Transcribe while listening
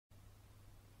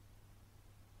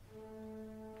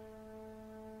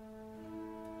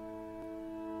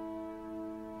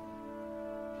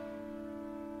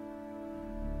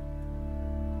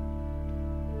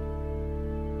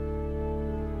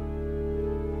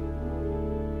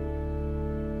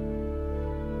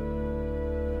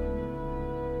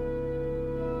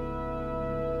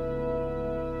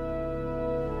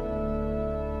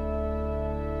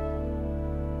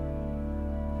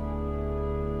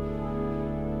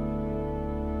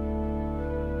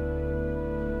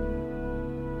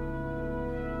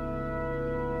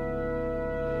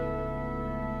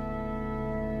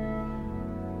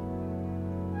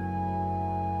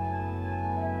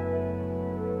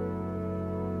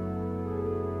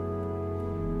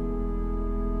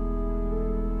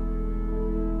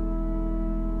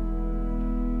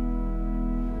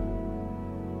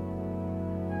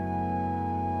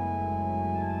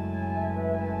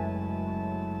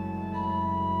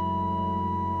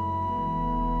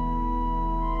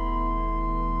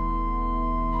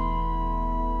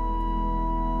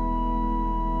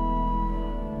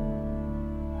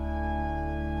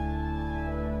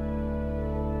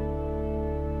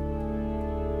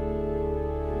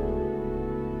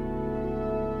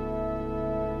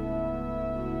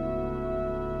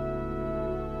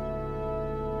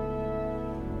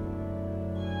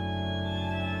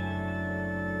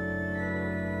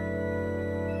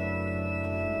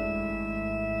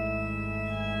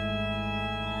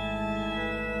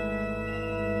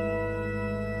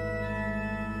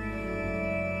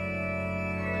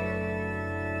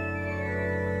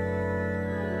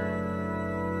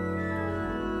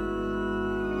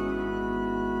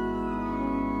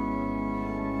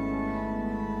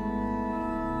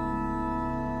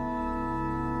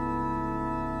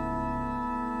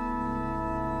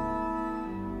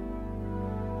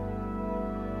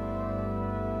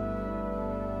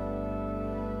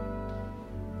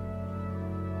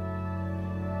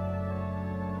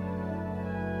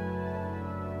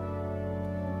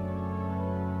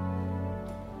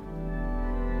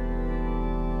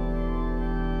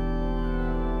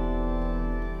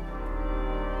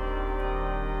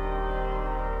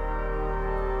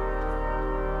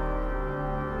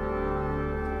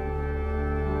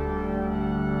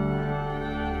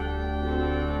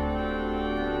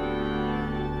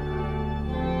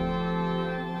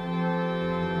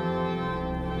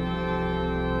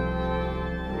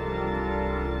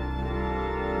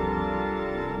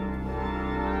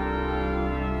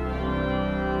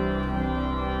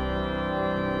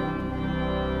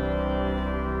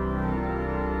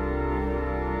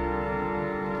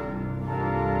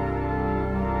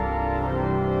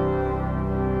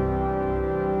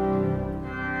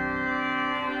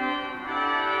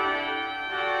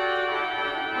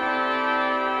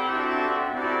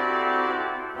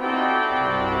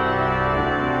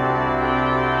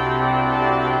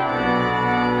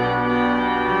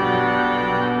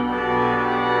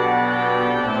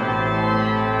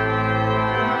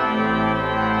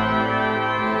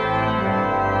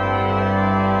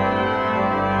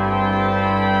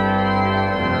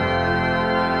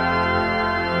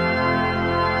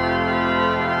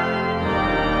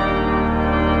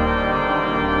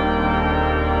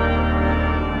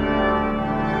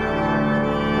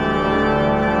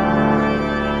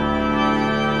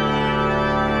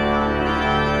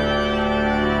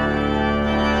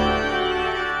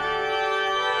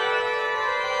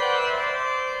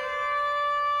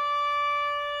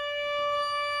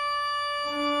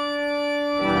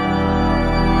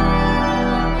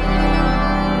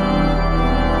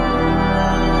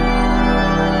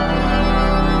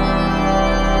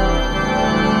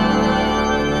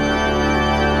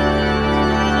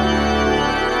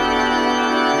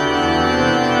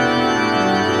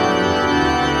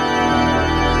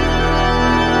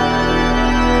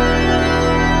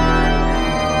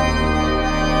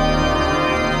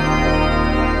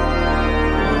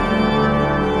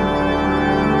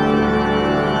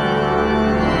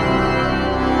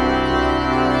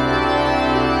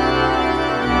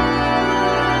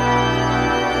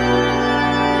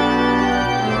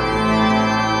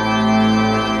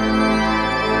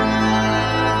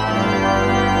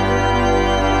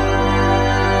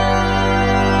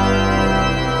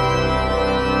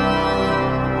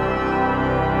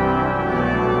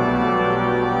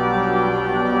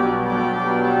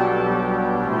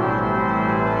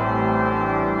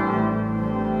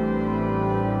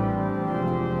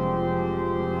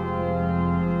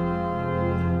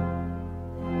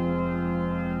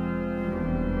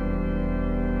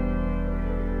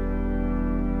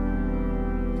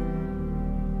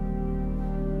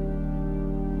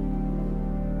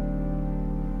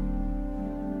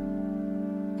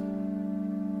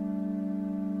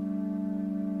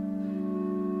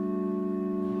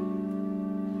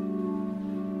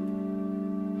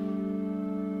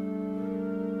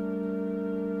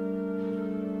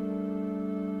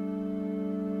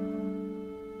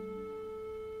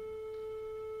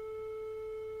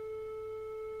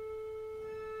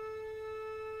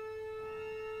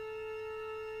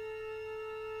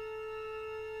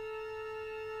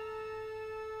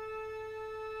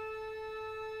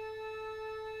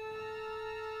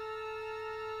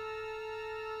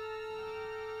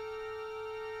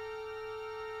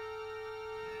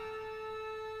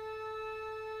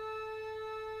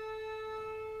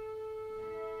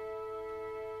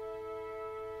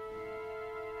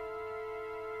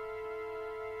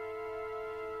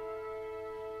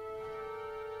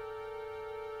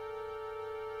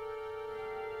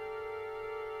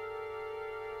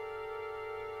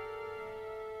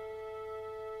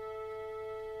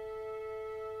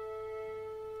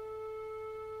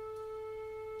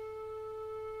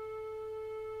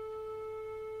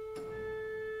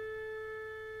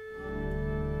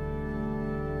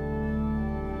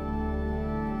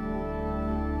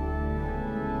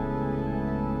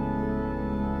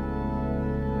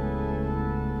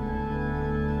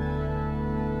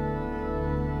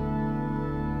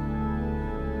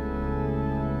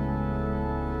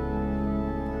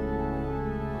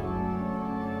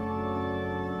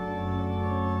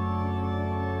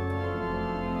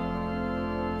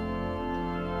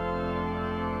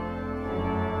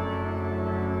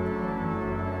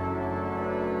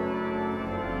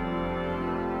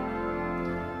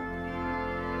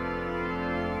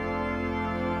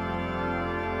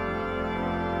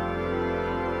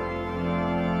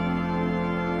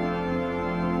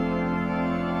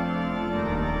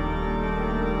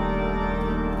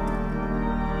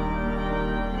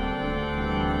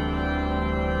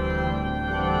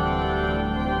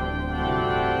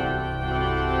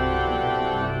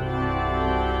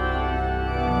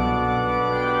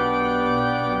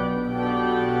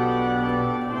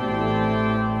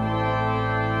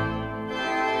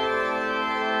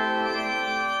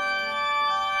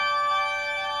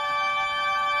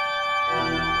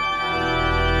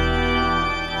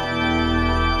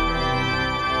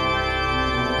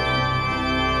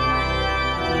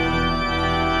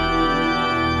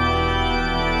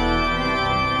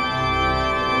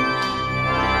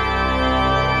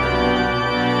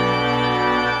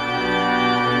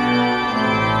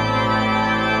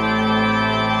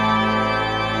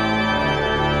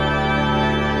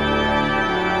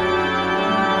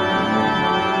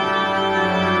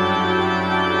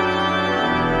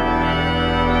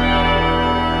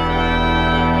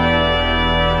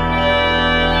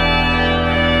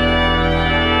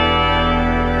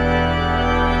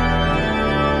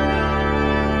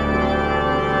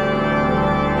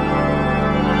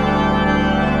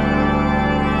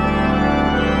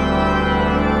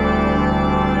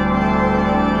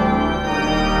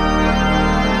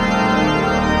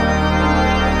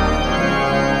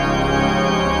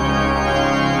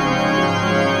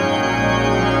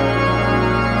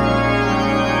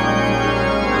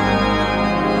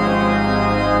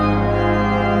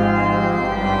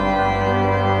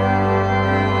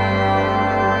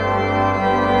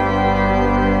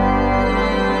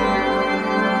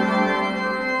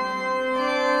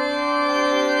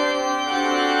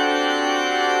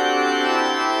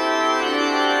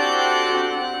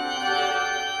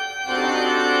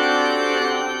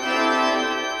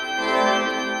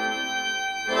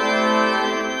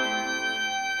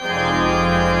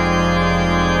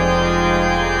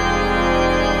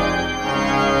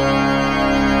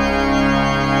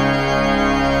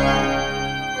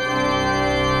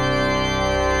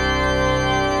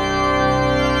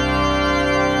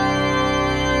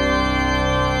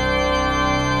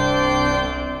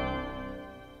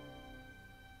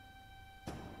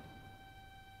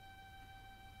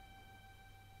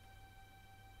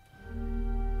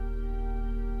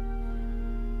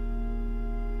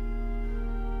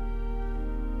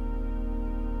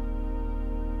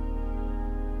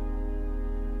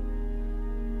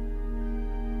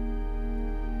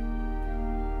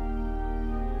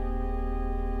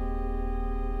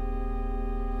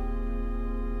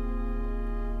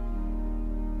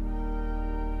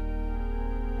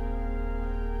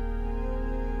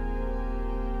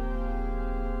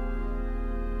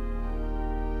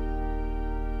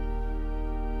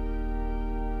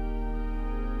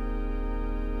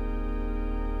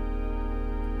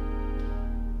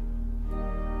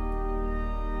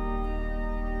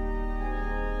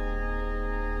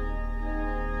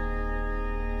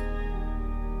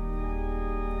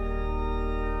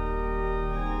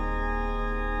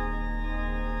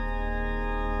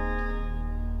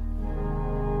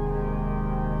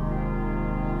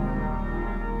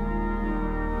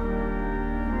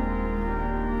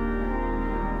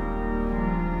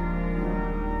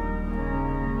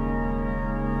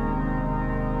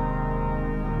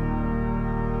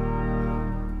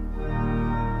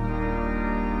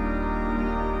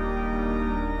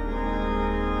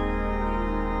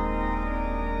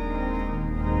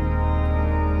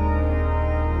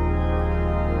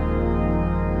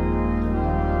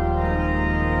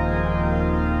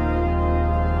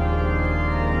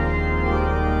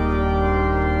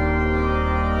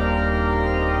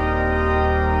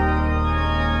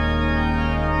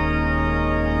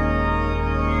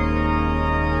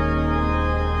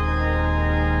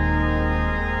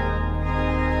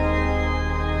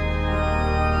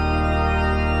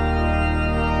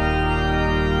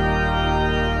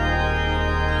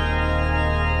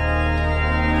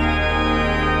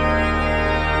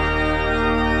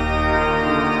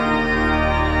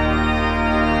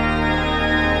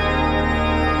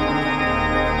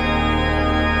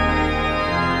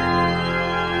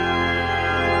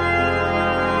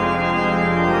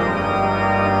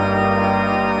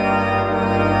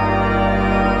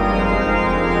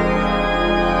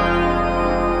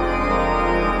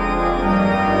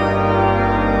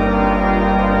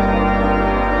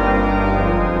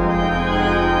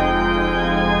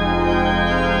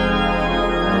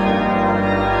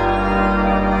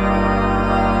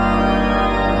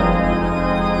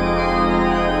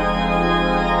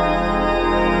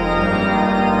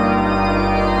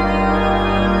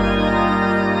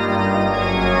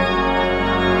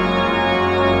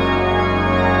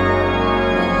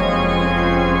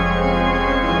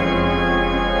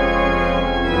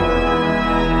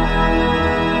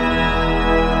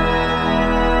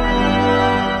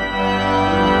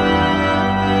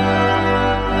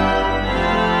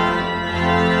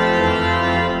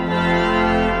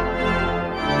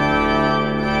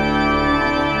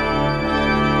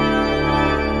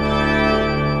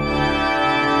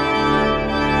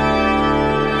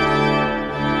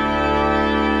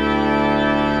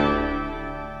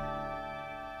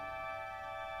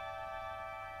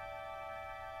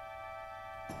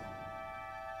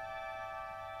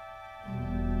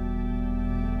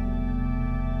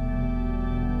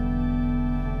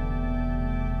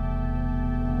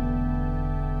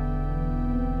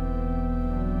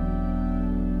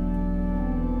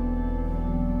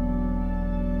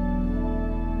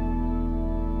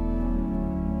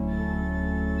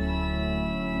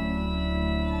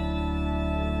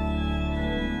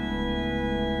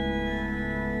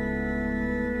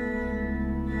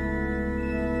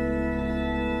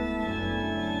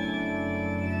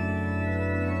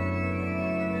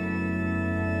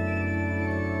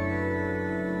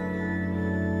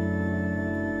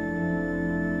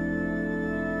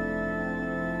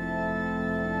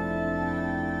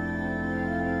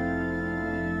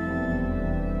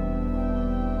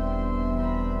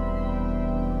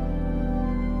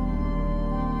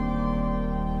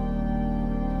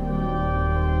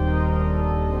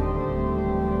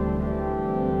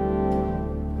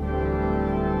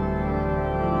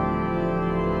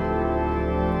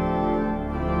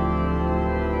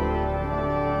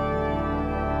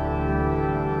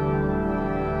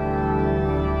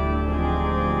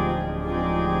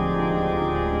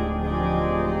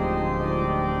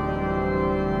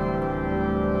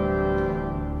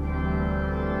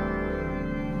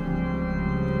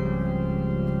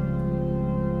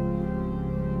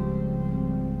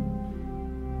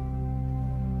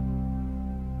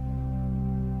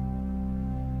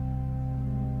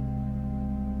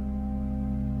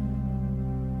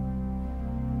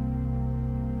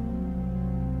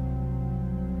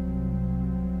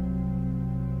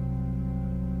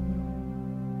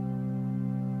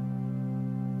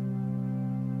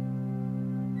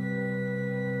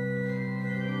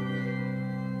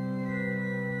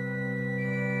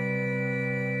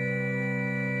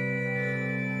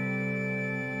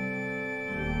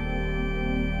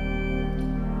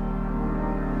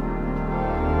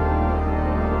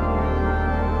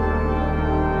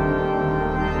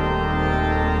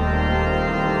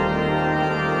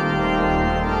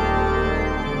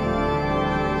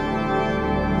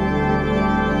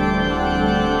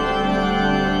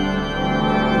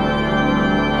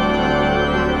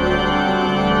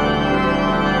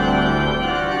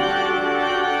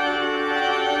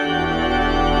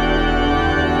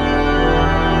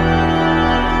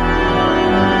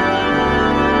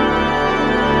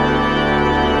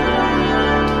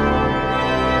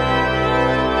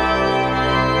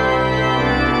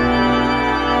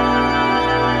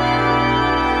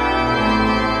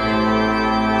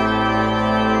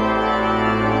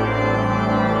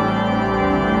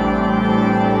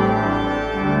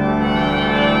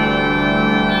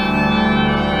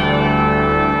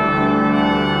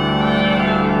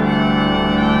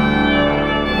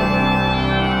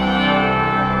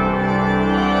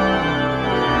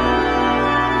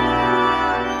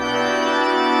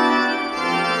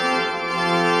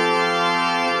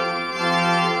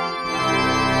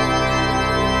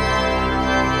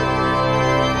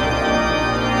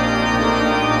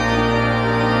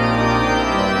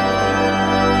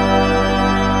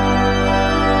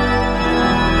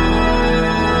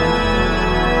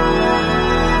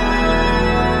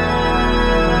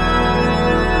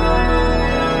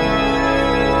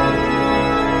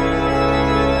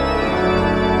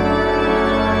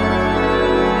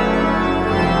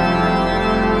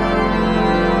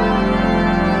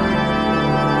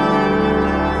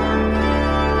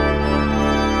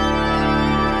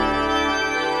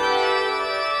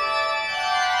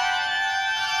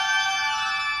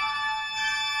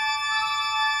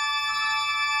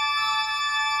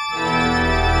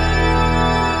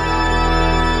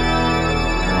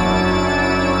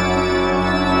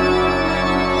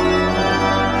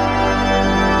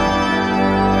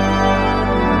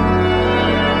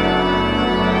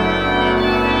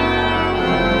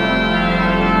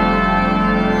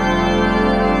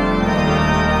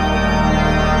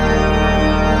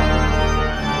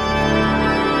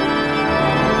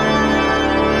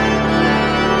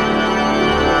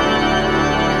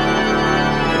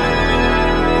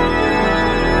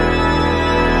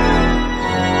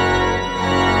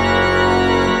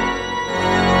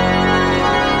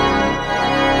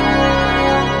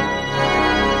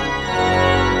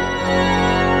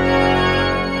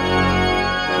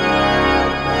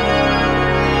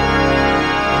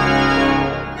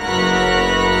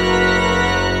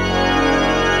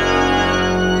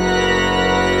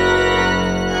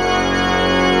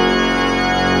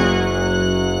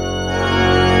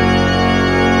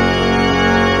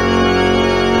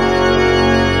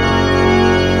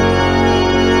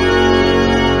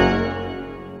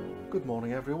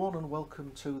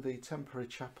welcome to the temporary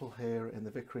chapel here in the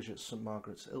Vicarage at St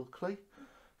Margaret's, Ilkley,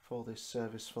 for this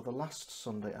service for the last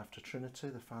Sunday after Trinity,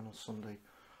 the final Sunday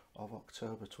of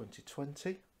October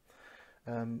 2020.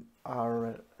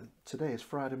 Today is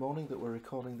Friday morning that we're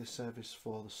recording this service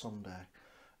for the Sunday,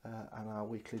 and our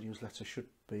weekly newsletter should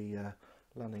be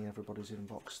landing everybody's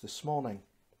inbox this morning.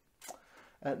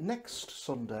 Next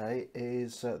Sunday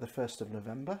is the 1st of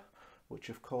November, which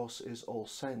of course is All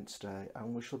Saints' Day,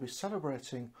 and we shall be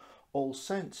celebrating All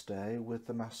Saints' Day with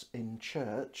the Mass in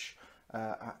church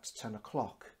at 10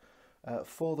 o'clock.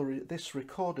 For this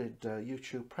recorded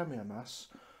YouTube premiere Mass,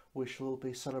 we shall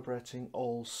be celebrating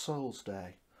All Souls'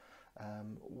 Day,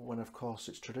 when of course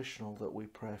it's traditional that we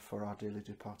pray for our dearly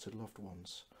departed loved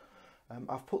ones.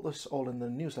 I've put this all in the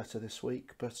newsletter this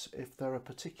week, but if there are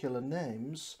particular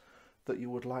names that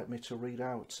you would like me to read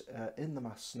out in the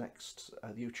Mass next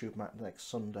YouTube Mass next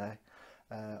Sunday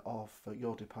of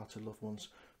your departed loved ones,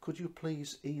 could you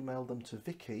please email them to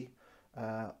Vicky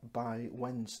by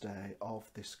Wednesday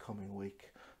of this coming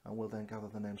week, and we'll then gather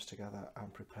the names together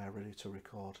and prepare ready to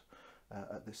record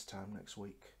at this time next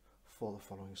week for the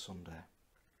following Sunday.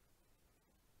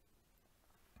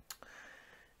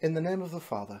 In the name of the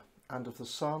Father, and of the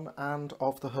Son, and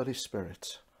of the Holy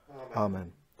Spirit. Amen.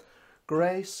 Amen.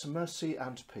 Grace, mercy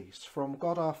and peace from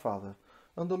God our Father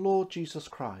and the Lord Jesus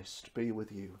Christ be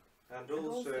with you. And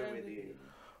also with you.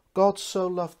 God so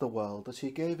loved the world that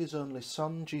he gave his only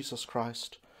Son, Jesus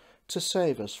Christ, to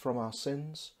save us from our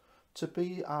sins, to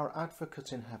be our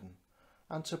advocate in heaven,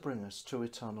 and to bring us to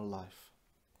eternal life.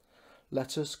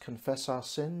 Let us confess our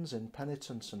sins in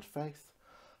penitence and faith,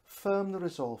 firm the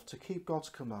resolve to keep God's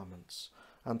commandments,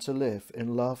 and to live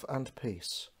in love and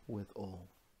peace with all.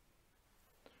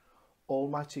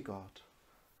 Almighty God,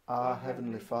 our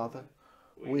Heavenly Father,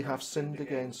 we have sinned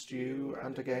against you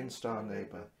and against our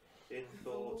neighbour, in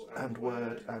thought and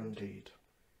word and deed,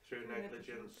 through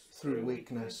negligence, through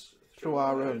weakness, through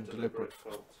our own deliberate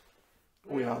fault.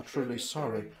 We are truly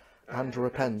sorry and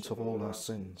repent of all our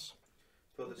sins.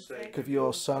 For the sake of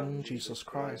your Son, Jesus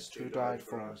Christ, who died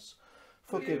for us,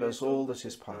 forgive us all that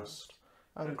is past,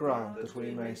 and grant that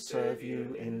we may serve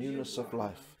you in newness of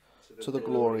life, to the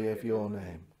glory of your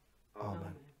name.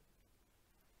 Amen.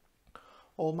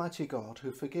 Almighty God,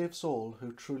 who forgives all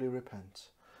who truly repent,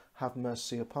 have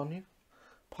mercy upon you,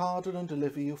 pardon and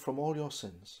deliver you from all your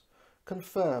sins,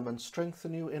 confirm and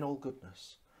strengthen you in all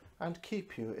goodness, and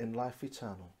keep you in life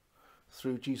eternal,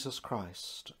 through Jesus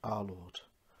Christ our Lord.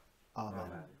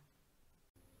 Amen.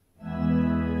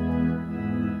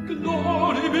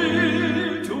 Glory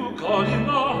be to God in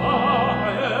the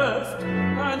highest,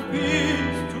 and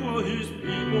peace to his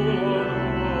people on earth.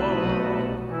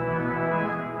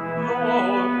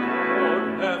 Lord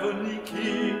God, heavenly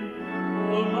King,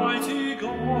 almighty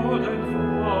God and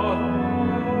Father,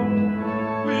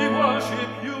 we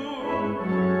worship you,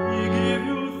 we give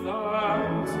you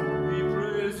thanks, we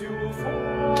praise you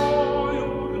for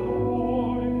your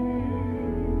glory.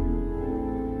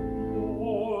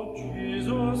 Lord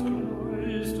Jesus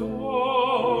Christ,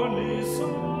 only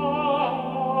Son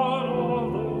of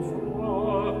the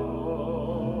Father,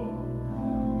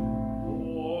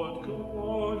 Lord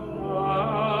God,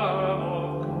 Lamb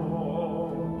of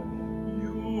God,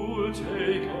 you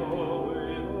take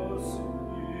away the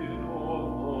sin of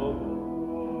the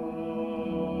world.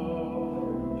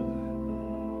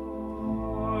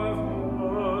 Have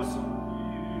mercy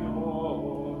on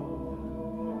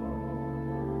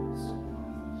us.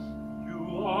 You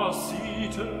are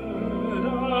seated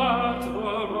at the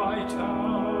right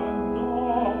hand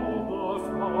of the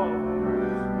Father.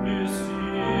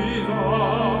 Receive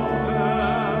our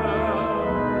prayer.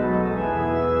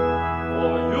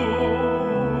 For you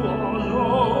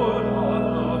alone are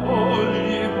the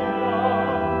Holy One.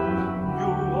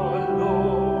 You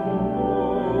alone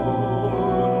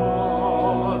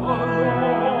are the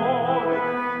Lord.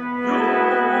 You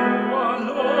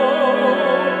alone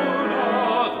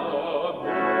are the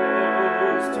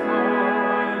Most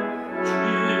High,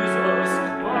 Jesus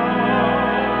Christ.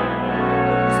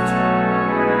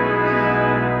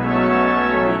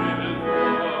 With the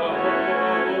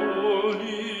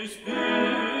Holy Spirit,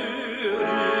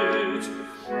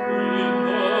 in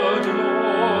the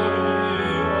glory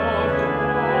of God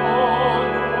the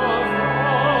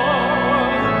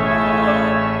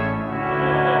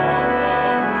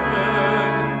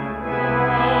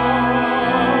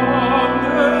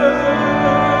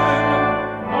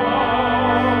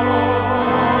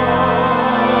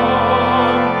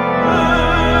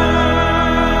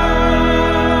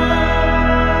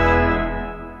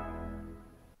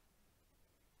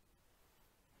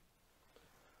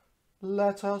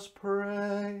Let us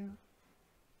pray.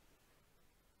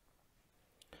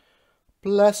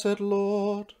 Blessed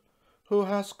Lord, who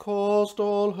has caused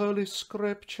all holy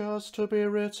scriptures to be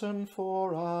written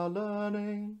for our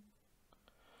learning,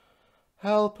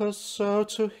 help us so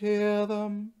to hear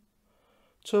them,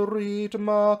 to read,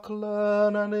 mark,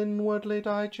 learn, and inwardly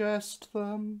digest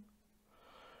them,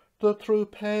 that through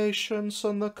patience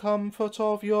and the comfort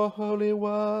of your holy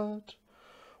word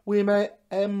we may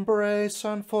embrace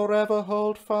and forever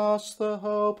hold fast the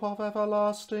hope of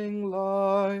everlasting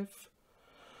life,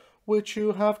 which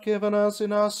you have given us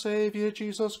in our Saviour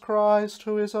Jesus Christ,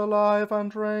 who is alive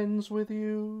and reigns with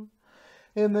you,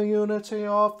 in the unity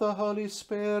of the Holy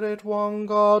Spirit, one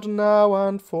God, now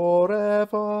and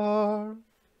forever.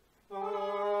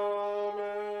 Amen.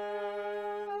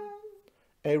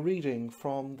 A reading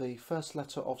from the first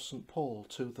letter of St. Paul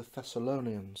to the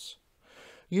Thessalonians.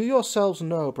 You yourselves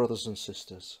know, brothers and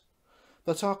sisters,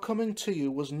 that our coming to you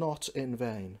was not in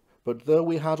vain, but though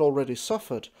we had already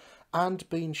suffered and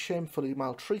been shamefully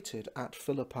maltreated at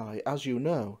Philippi, as you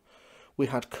know, we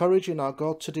had courage in our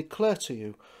God to declare to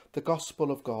you the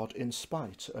gospel of God in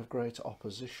spite of great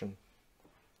opposition.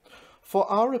 For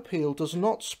our appeal does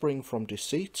not spring from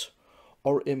deceit,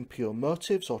 or impure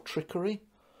motives, or trickery,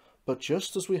 but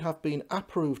just as we have been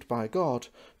approved by God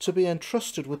to be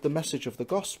entrusted with the message of the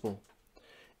gospel,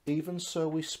 even so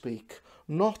we speak,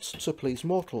 not to please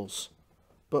mortals,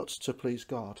 but to please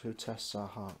God, who tests our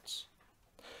hearts.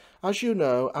 As you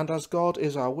know, and as God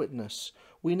is our witness,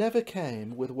 we never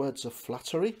came with words of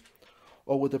flattery,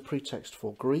 or with a pretext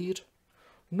for greed,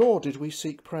 nor did we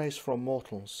seek praise from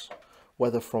mortals,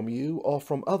 whether from you or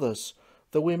from others,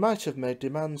 though we might have made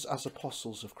demands as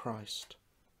apostles of Christ.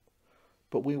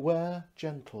 But we were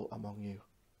gentle among you,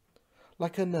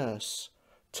 like a nurse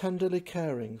tenderly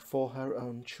caring for her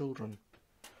own children.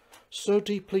 So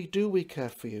deeply do we care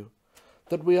for you,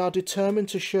 that we are determined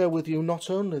to share with you not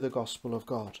only the gospel of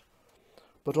God,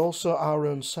 but also our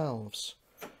own selves,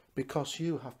 because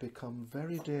you have become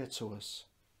very dear to us.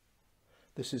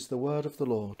 This is the word of the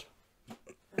Lord.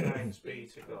 Thanks be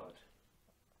to God.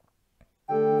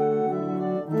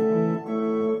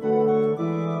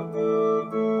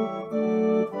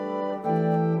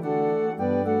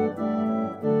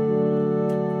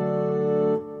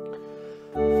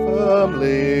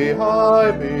 Firmly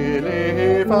I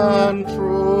believe, and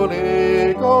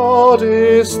truly God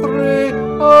is three,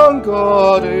 and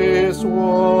God is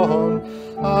one.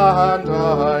 And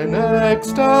I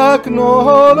next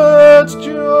acknowledge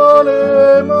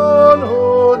duly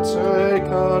manhood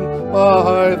taken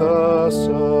by the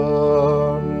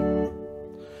Son.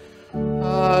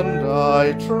 And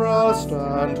I trust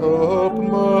and hope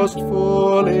most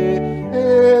fully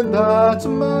in that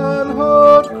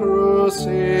manhood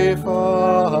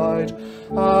crucified,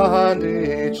 and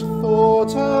each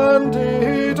thought and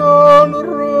deed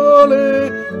unruly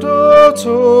do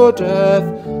to death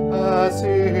as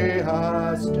he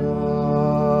has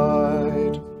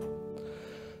died.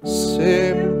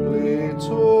 Simply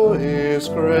to his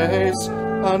grace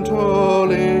and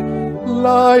holy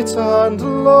light and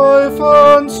life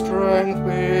and strength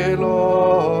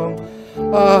belong,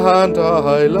 and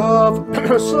I love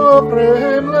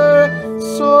supremely,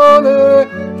 solely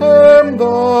him the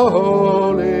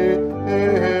holy,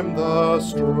 him the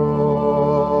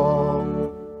strong.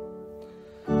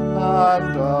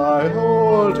 And I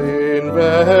hold in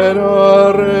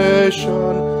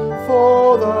veneration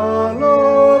for the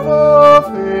love of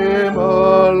him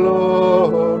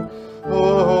alone,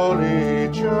 Holy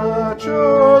Church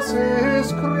as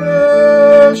his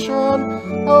creation,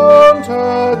 and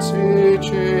her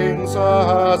teachings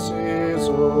as his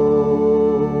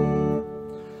own.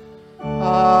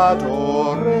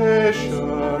 Adoration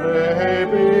may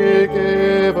be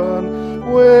given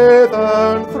with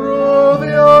and through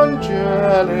the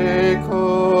angelic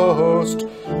host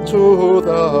to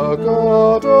the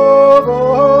God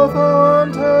of earth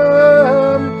and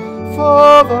heaven,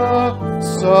 Father,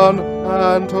 Son,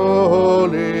 and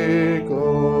Holy Ghost.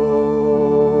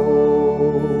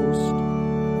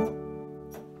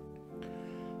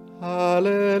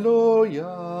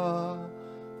 Alleluia,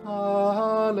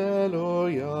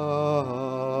 Alleluia,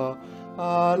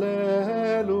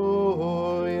 Alleluia,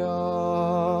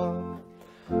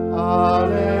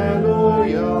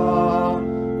 Alleluia,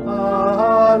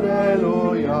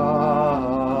 Alleluia,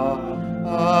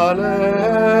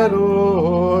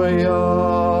 Alleluia.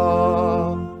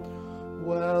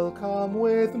 Welcome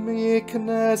with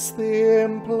meekness the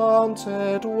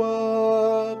implanted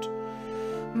word,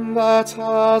 that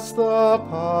has the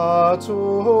power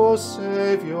to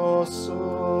save your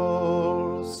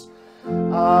souls.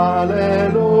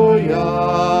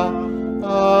 Alleluia,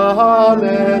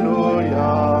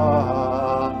 Alleluia,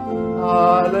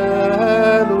 Alleluia.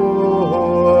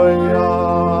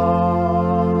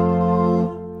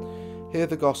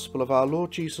 Gospel of our Lord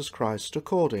Jesus Christ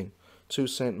according to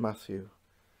St. Matthew.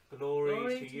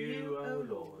 Glory to you, O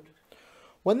Lord.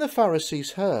 When the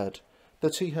Pharisees heard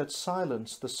that he had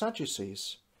silenced the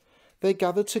Sadducees, they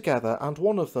gathered together, and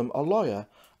one of them, a lawyer,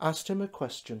 asked him a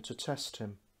question to test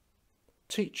him.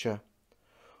 "Teacher,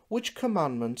 which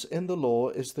commandment in the law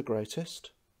is the greatest?"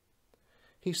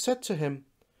 He said to him,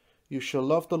 "You shall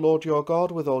love the Lord your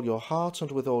God with all your heart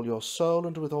and with all your soul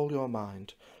and with all your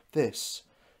mind. This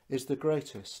is the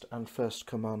greatest and first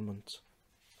commandment.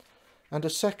 And a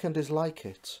second is like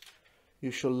it.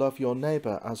 You shall love your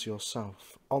neighbour as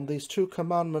yourself. On these two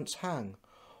commandments hang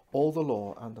all the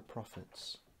law and the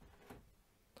prophets."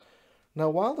 Now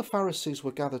while the Pharisees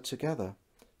were gathered together,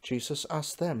 Jesus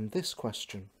asked them this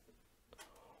question: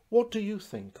 "What do you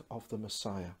think of the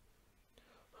Messiah?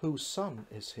 Whose son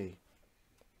is he?"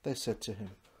 They said to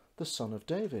him, "The son of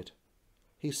David."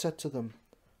 He said to them,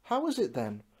 "How is it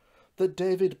then that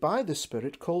David by the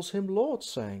Spirit calls him Lord,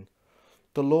 saying,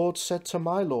 'The Lord said to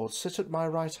my Lord, sit at my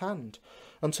right hand,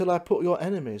 until I put your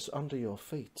enemies under your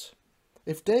feet'?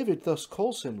 If David thus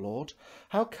calls him Lord,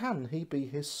 how can he be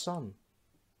his son?"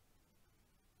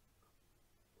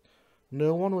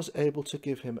 No one was able to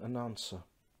give him an answer,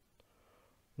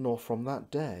 nor from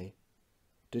that day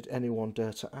did anyone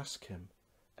dare to ask him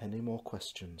any more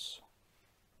questions.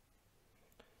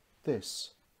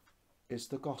 This is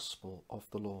the Gospel of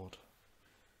the Lord.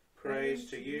 Praise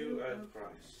to you, O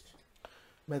Christ.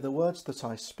 May the words that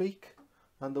I speak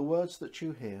and the words that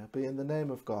you hear be in the name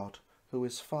of God, who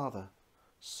is Father,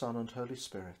 Son and Holy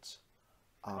Spirit.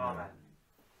 Amen. Amen.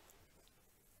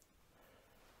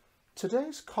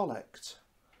 Today's collect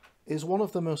is one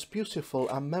of the most beautiful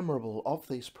and memorable of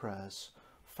these prayers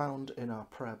found in our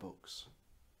prayer books.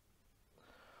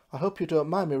 I hope you don't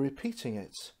mind me repeating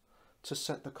it to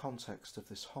set the context of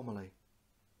this homily.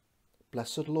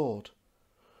 Blessed Lord,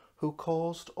 who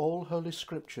caused all holy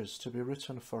scriptures to be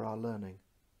written for our learning,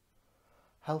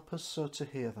 help us so to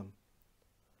hear them,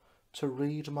 to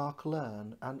read, mark,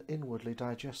 learn, and inwardly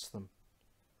digest them,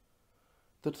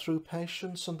 that through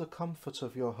patience and the comfort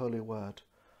of your holy word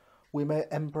we may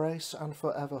embrace and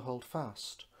forever hold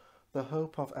fast the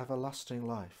hope of everlasting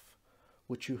life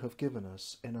which you have given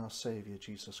us in our Saviour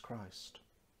Jesus Christ.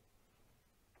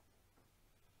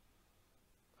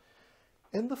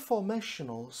 In the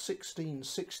formational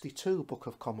 1662 Book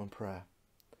of Common Prayer,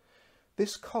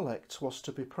 this collect was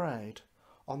to be prayed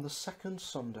on the second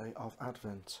Sunday of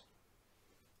Advent.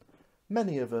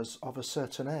 Many of us of a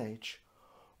certain age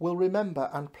will remember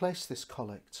and place this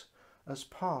collect as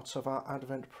part of our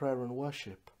Advent prayer and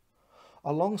worship,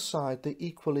 alongside the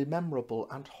equally memorable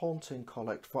and haunting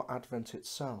collect for Advent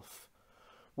itself,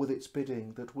 with its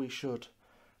bidding that we should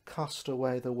cast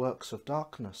away the works of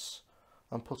darkness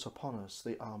and put upon us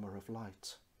the armour of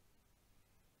light.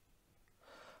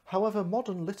 However,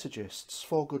 modern liturgists,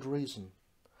 for good reason,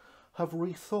 have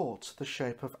rethought the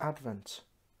shape of Advent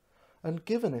and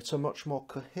given it a much more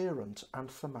coherent and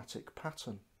thematic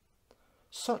pattern,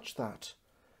 such that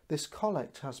this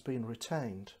collect has been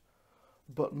retained,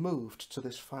 but moved to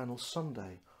this final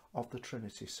Sunday of the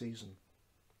Trinity season.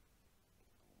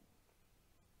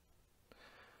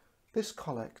 This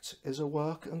collect is a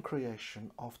work and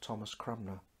creation of Thomas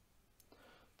Cranmer,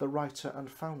 the writer and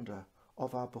founder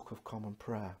of our Book of Common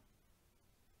Prayer.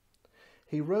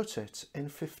 He wrote it in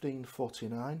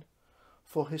 1549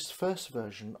 for his first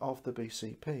version of the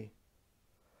BCP,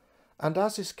 and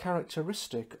as is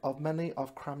characteristic of many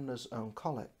of Cranmer's own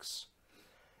collects,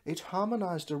 it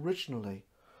harmonised originally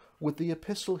with the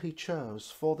epistle he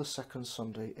chose for the second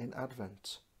Sunday in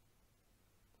Advent.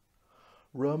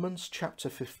 Romans chapter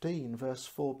 15 verse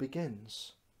 4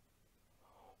 begins,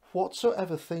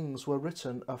 "Whatsoever things were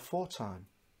written aforetime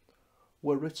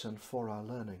were written for our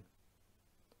learning,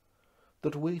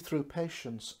 that we through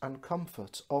patience and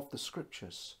comfort of the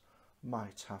Scriptures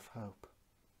might have hope."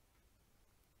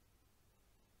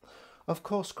 Of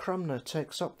course, Cranmer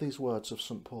takes up these words of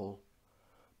St. Paul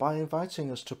by inviting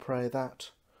us to pray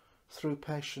that, through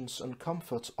patience and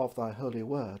comfort of thy holy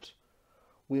word,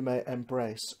 we may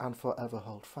embrace and forever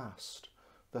hold fast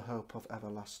the hope of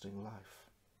everlasting life.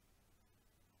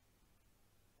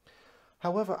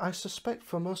 However, I suspect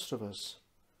for most of us,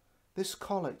 this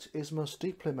collect is most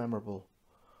deeply memorable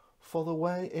for the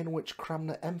way in which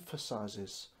Cranmer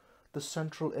emphasises the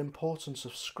central importance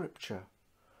of Scripture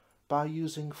by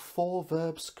using 4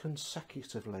 verbs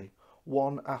consecutively,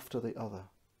 one after the other,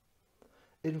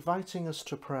 inviting us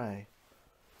to pray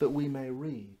that we may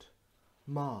read,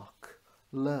 mark,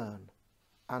 learn,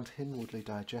 and inwardly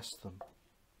digest them.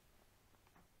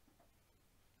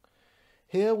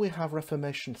 Here we have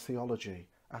Reformation theology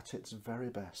at its very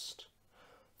best,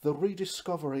 the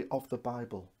rediscovery of the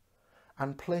Bible,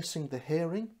 and placing the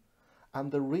hearing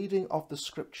and the reading of the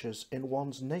Scriptures in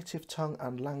one's native tongue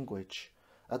and language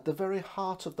at the very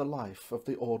heart of the life of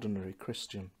the ordinary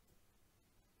Christian.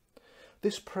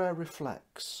 This prayer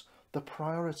reflects the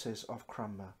priorities of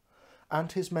Cranmer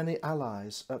and his many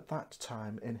allies at that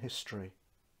time in history.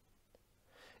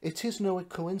 It is no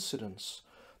coincidence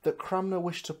that Cranmer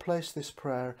wished to place this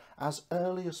prayer as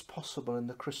early as possible in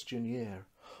the Christian year,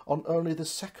 on only the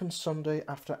second Sunday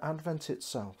after Advent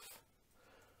itself.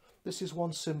 This is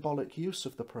one symbolic use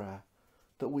of the prayer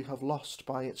that we have lost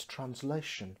by its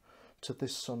translation to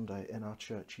this Sunday in our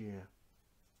church year.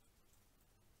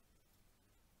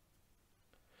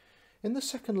 In the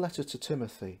second letter to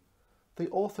Timothy, the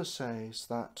author says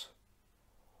that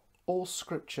all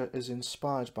Scripture is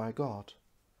inspired by God,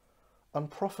 and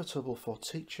profitable for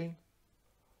teaching,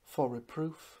 for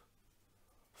reproof,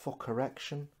 for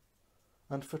correction,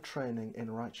 and for training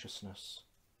in righteousness.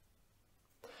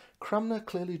 Cranmer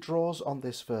clearly draws on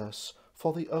this verse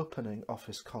for the opening of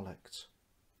his collect.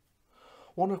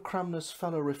 One of Cranmer's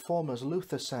fellow reformers,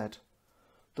 Luther, said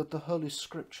that the Holy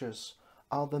Scriptures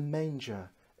are the manger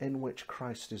in which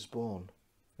Christ is born.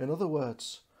 In other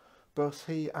words, both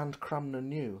he and Cranmer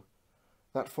knew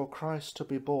that for Christ to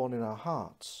be born in our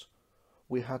hearts,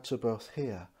 we had to both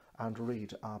hear and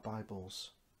read our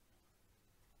Bibles.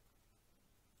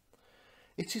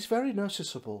 It is very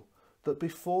noticeable that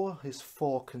before his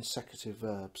 4 consecutive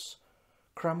verbs,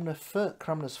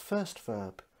 Cranmer's first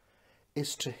verb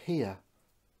is to hear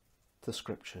the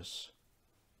Scriptures,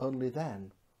 only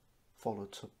then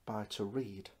followed by to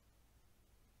read.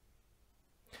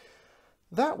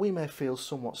 That we may feel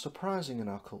somewhat surprising in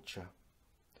our culture,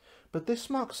 but this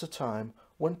marks a time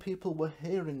when people were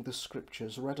hearing the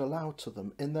Scriptures read aloud to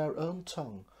them in their own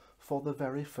tongue for the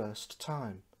very first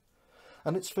time,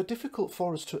 and it's difficult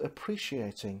for us to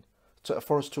appreciate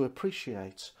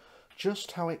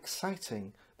just how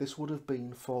exciting this would have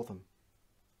been for them.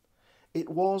 It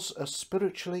was a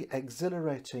spiritually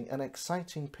exhilarating and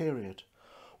exciting period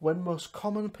when most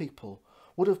common people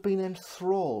would have been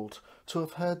enthralled to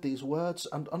have heard these words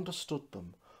and understood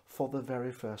them for the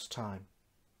very first time.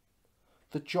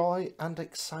 The joy and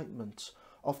excitement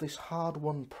of this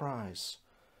hard-won prize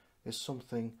is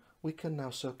something we can now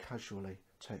so casually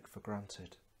take for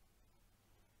granted.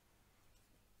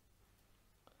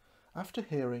 After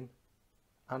hearing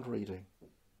and reading,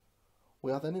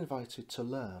 we are then invited to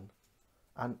learn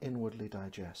and inwardly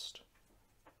digest.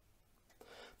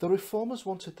 The Reformers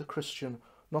wanted the Christian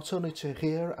not only to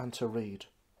hear and to read,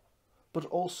 but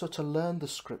also to learn the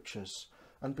Scriptures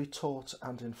and be taught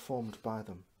and informed by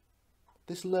them.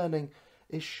 This learning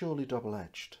is surely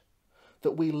double-edged,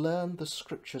 that we learn the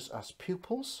Scriptures as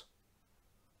pupils,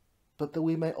 but that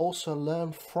we may also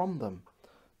learn from them,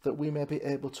 that we may be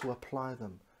able to apply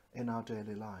them in our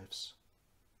daily lives.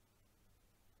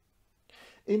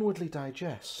 Inwardly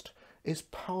digest is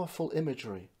powerful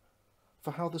imagery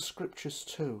for how the Scriptures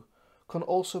too can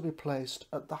also be placed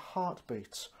at the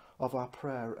heartbeat of our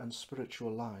prayer and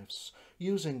spiritual lives,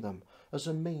 using them as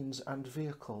a means and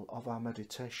vehicle of our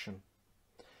meditation.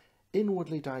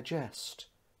 Inwardly digest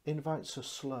invites a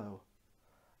slow,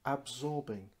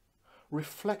 absorbing,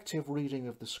 reflective reading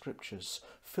of the Scriptures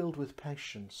filled with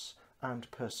patience and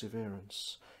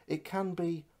perseverance. It can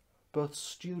be both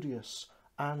studious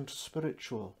and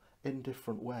spiritual in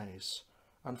different ways,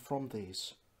 and from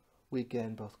these we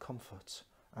gain both comfort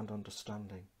and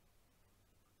understanding.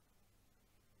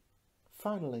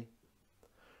 Finally,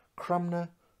 Cranmer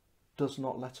does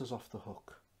not let us off the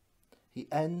hook. He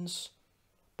ends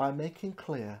by making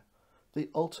clear the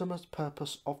ultimate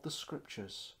purpose of the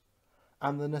Scriptures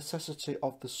and the necessity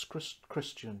of the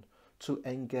Christian to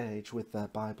engage with their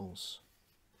Bibles.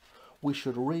 We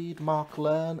should read, mark,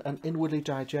 learn and inwardly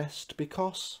digest,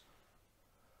 because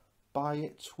by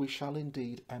it we shall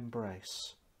indeed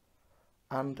embrace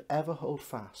and ever hold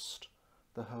fast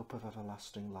the hope of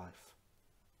everlasting life.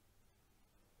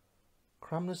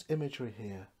 Cranmer's imagery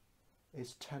here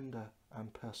is tender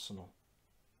and personal.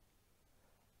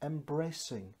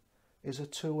 Embracing is a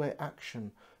two-way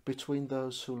action between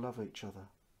those who love each other.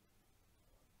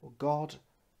 God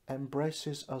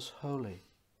embraces us wholly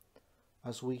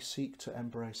as we seek to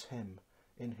embrace him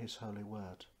in his holy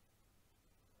word.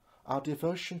 Our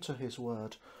devotion to his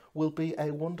word will be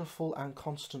a wonderful and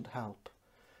constant help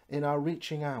in our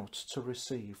reaching out to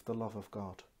receive the love of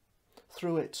God.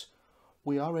 Through it,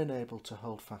 we are enabled to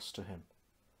hold fast to him,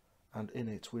 and in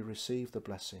it we receive the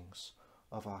blessings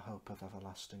of our hope of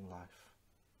everlasting life.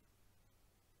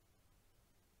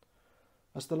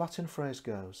 As the Latin phrase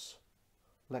goes,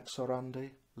 lex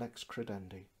orandi, lex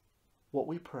credendi. What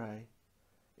we pray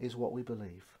is what we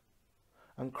believe.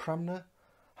 And Cranmer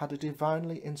had a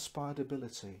divinely inspired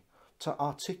ability to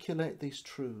articulate these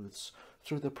truths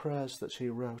through the prayers that he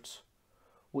wrote,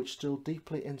 which still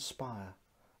deeply inspire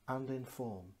and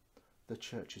inform the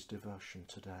Church's devotion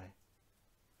today.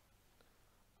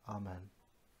 Amen.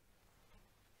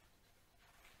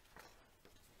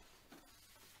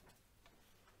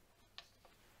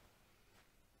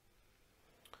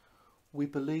 We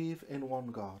believe in one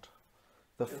God,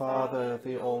 the Father,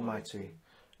 the Almighty,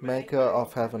 maker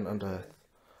of heaven and earth,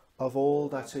 of all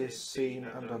that is seen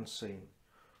and unseen.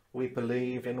 We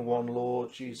believe in one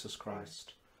Lord Jesus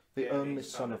Christ, the only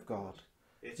Son of God,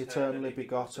 eternally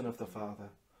begotten of the Father,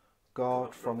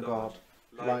 God from God,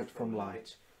 light from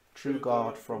light, true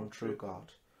God from true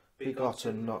God,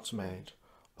 begotten, not made,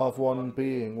 of one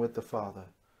being with the Father.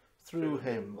 Through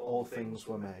him all things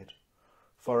were made.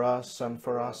 For us and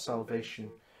for our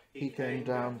salvation he came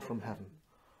down from heaven,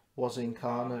 was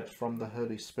incarnate from the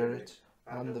Holy Spirit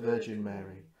and the Virgin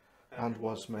Mary, and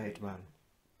was made man.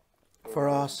 For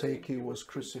our sake he was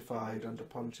crucified under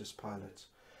Pontius Pilate.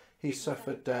 He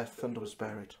suffered death and was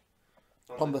buried.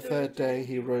 On the third day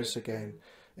he rose again,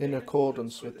 in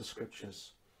accordance with the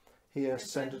Scriptures. He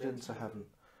ascended into heaven,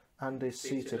 and is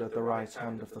seated at the right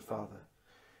hand of the Father.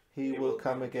 He will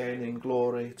come again in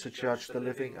glory to judge the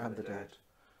living and the dead,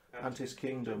 and his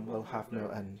kingdom will have no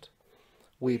end.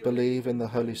 We believe in the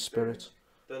Holy Spirit,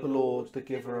 the Lord, the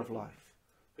giver of life,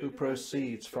 who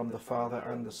proceeds from the Father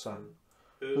and the Son,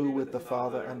 who with the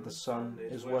Father and the Son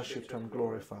is worshipped and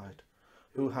glorified,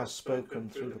 who has spoken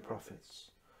through the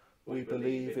prophets. We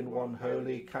believe in one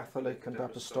holy, Catholic and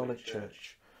Apostolic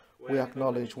Church. We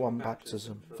acknowledge one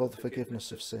baptism for the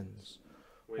forgiveness of sins.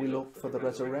 We look for the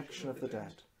resurrection of the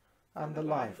dead and the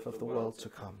life of the world to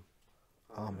come.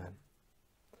 Amen.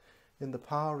 In the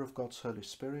power of God's Holy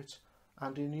Spirit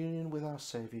and in union with our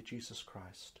Saviour Jesus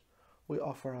Christ, we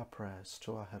offer our prayers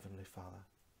to our Heavenly Father.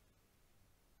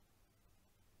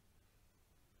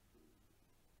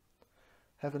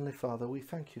 Heavenly Father, we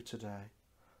thank you today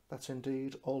that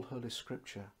indeed all Holy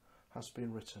Scripture has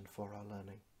been written for our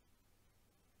learning.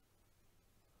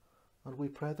 And we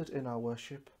pray that in our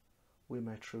worship we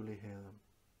may truly hear them,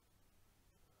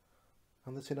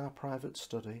 and that in our private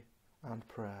study and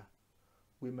prayer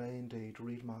we may indeed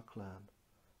read, mark, learn,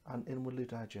 and inwardly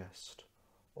digest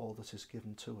all that is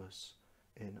given to us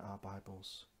in our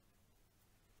Bibles.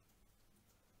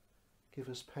 Give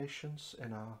us patience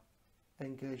in our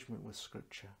engagement with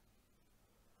Scripture,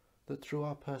 that through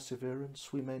our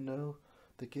perseverance we may know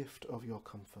the gift of your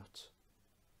comfort,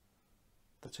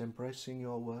 that embracing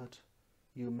your word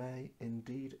you may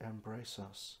indeed embrace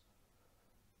us,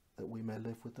 that we may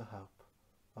live with the hope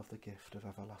of the gift of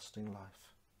everlasting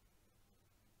life.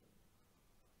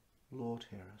 Lord,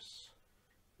 hear us.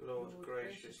 Lord,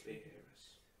 graciously hear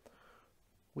us.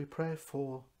 We pray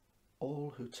for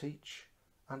all who teach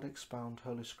and expound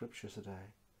Holy Scripture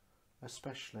today,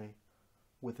 especially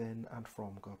within and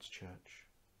from God's Church.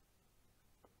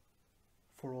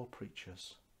 For all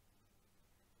preachers.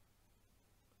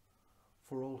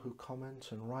 For all who comment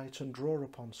and write and draw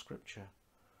upon Scripture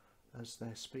as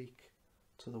they speak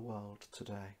to the world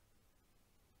today.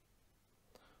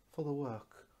 For the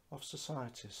work of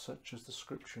societies such as the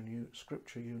Scripture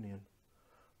Union,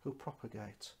 who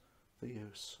propagate the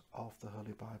use of the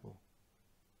Holy Bible.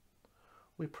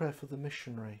 We pray for the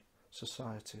missionary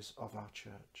societies of our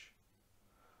Church,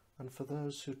 and for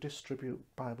those who distribute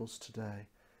Bibles today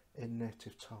in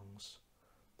native tongues,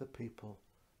 that people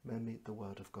may meet the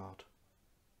Word of God.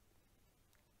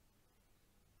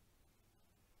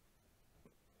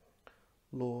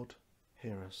 Lord,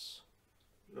 hear us.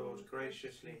 Lord,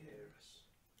 graciously hear us.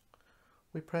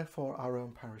 We pray for our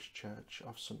own parish church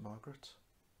of St. Margaret.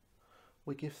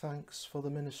 We give thanks for the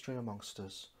ministry amongst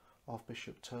us of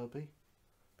Bishop Toby,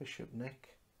 Bishop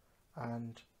Nick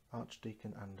and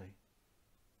Archdeacon Andy.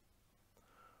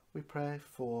 We pray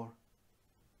for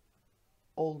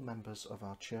all members of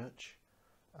our church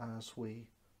as we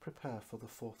prepare for the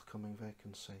forthcoming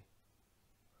vacancy.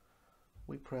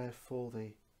 We pray for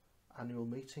the annual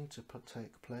meeting to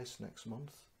take place next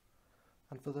month,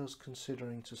 and for those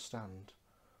considering to stand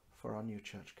for our new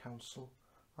church council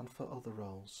and for other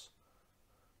roles,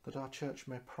 that our church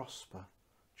may prosper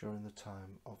during the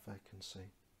time of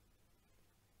vacancy.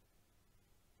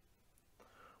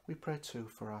 We pray too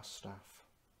for our staff,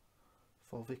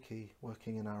 for Vicky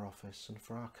working in our office, and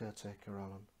for our caretaker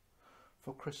Alan,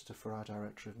 for Christopher, our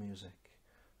director of music,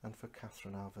 and for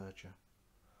Catherine, our verger,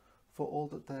 for all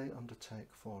that they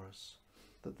undertake for us,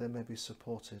 that they may be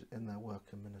supported in their work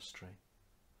and ministry.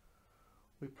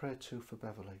 We pray too for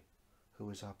Beverly, who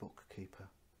is our bookkeeper.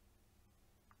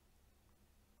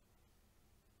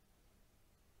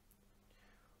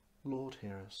 Lord,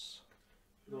 hear us.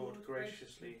 Lord,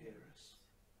 graciously hear us.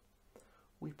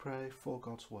 We pray for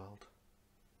God's world,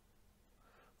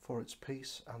 for its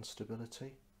peace and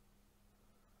stability,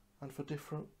 and for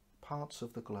different parts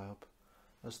of the globe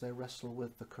as they wrestle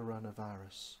with the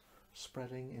coronavirus,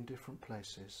 spreading in different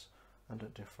places and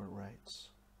at different rates.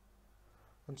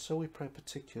 And so we pray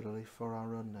particularly for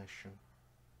our own nation,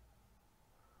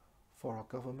 for our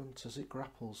government as it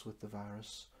grapples with the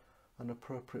virus and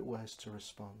appropriate ways to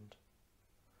respond.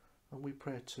 And we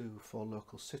pray too for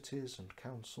local cities and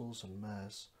councils and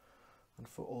mayors, and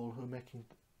for all who are making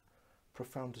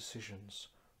profound decisions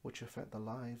which affect the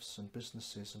lives and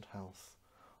businesses and health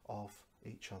of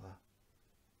each other.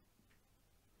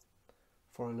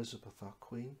 For Elizabeth our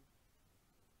Queen,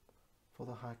 for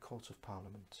the High Court of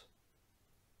Parliament.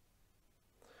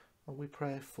 And we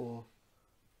pray for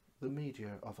the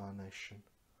media of our nation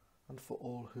and for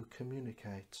all who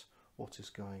communicate what is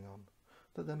going on,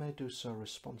 that they may do so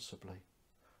responsibly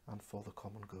and for the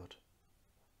common good.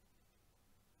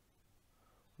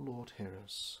 Lord, hear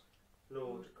us.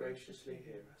 Lord, graciously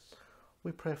hear us.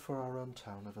 We pray for our own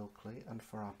town of Ilkley and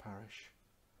for our parish.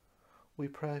 We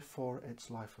pray for its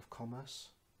life of commerce.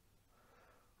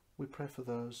 We pray for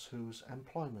those whose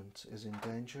employment is in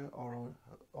danger or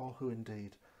who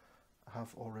indeed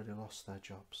have already lost their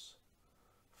jobs,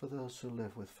 for those who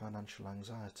live with financial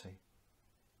anxiety.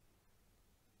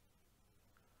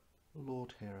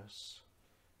 Lord, hear us.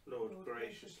 Lord,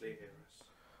 graciously hear us.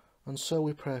 And so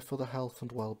we pray for the health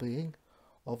and well-being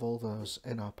of all those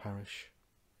in our parish.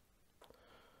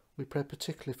 We pray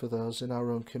particularly for those in our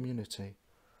own community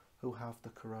who have the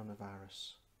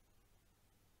coronavirus.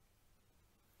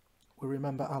 We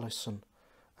remember Alison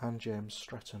and James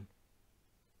Stretton.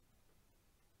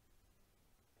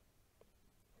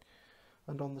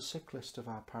 And on the sick list of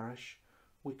our parish,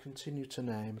 we continue to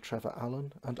name Trevor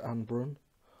Allen and Anne Brun,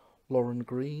 Lauren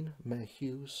Green, May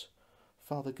Hughes,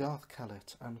 Father Garth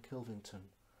Kellett and Kilvington,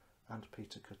 and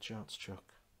Peter Kachartschuk.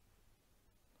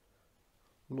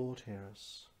 Lord, hear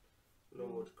us.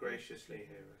 Lord, graciously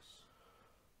hear us.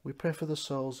 We pray for the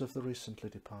souls of the recently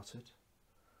departed,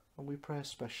 and we pray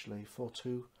especially for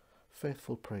two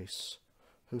faithful priests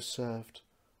who served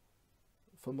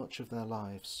for much of their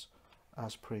lives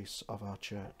as priests of our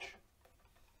church,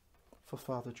 for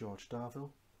Father George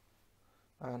Darville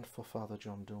and for Father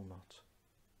John Dilnott.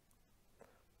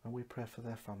 And we pray for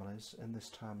their families in this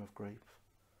time of grief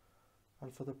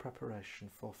and for the preparation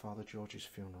for Father George's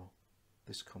funeral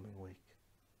this coming week.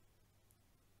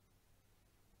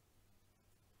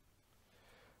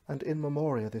 And in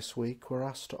Memoria this week we're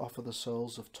asked to offer the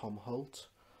souls of Tom Holt,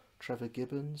 Trevor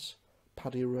Gibbons,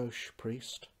 Paddy Roche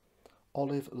Priest,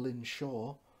 Olive Lynn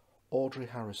Shaw, Audrey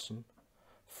Harrison,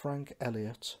 Frank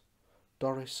Elliott,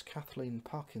 Doris Kathleen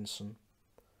Parkinson,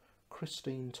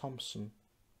 Christine Thompson,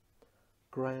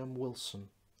 Graham Wilson,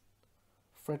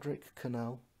 Frederick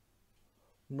Cannell,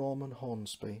 Norman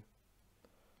Hornsby,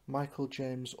 Michael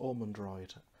James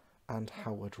Ormondroyd and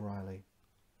Howard Riley.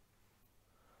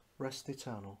 Rest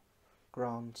eternal,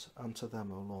 grant unto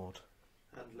them, O Lord.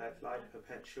 And let light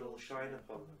perpetual shine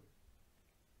upon them.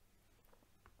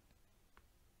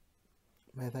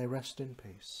 May they rest in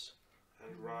peace.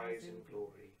 And rise in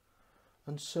glory.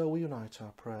 And so we unite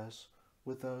our prayers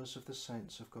with those of the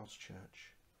saints of God's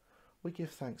Church. We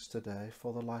give thanks today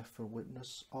for the life and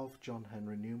witness of John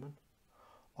Henry Newman,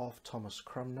 of Thomas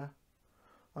Cranmer,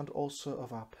 and also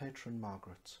of our patron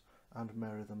Margaret and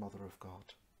Mary the Mother of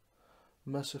God.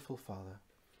 Merciful Father,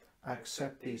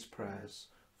 accept these prayers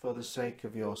for the sake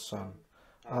of your Son,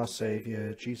 our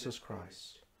Saviour, Jesus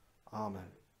Christ. Amen.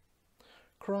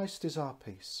 Christ is our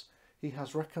peace. He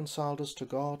has reconciled us to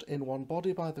God in one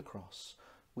body by the cross.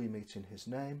 We meet in his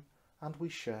name and we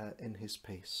share in his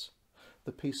peace.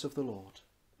 The peace of the Lord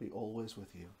be always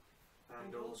with you.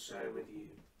 And also with you.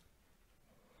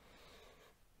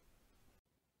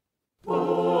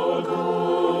 Bogoroditse,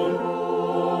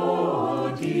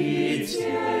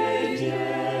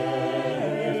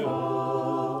 Dyevo,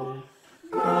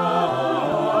 Radlica,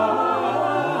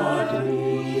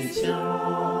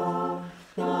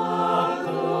 Blagodatnaya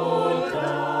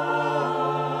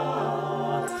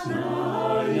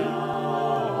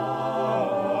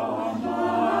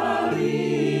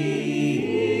Mariae,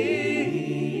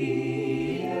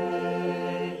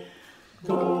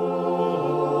 Gospod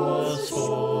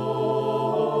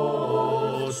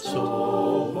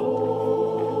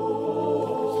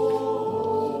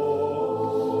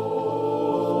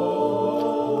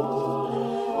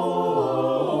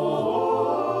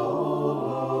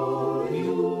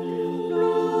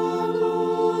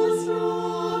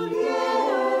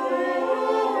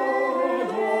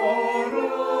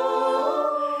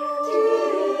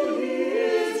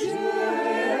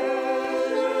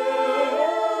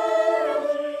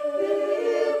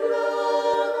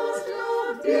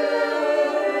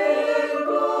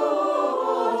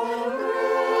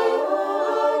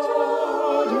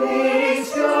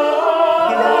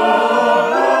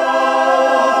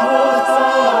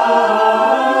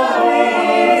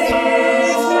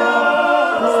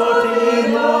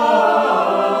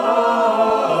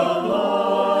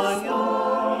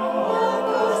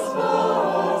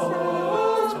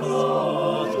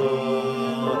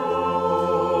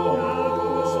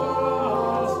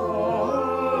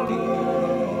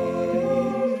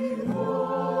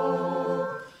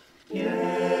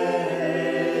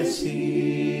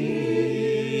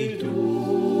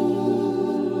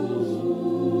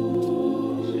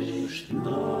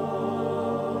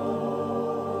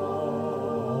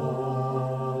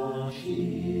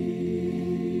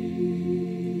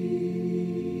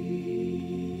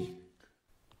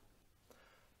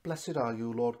Blessed are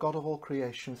you, Lord God of all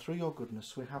creation. Through your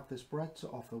goodness we have this bread to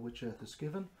offer which earth has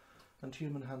given, and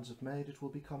human hands have made. It will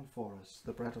become for us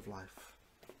the bread of life.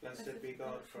 Blessed be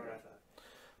God forever.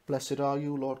 Blessed are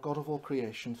you, Lord God of all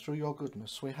creation. Through your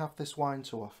goodness we have this wine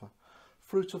to offer,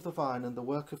 fruit of the vine and the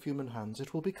work of human hands.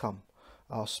 It will become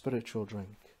our spiritual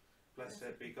drink.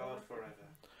 Blessed be God forever.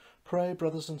 Pray,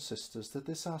 brothers and sisters, that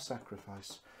this our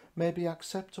sacrifice may be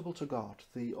acceptable to God,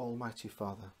 the Almighty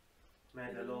Father.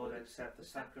 May the Lord accept the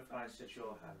sacrifice at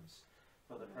your hands,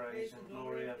 for the praise and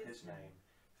glory of his name,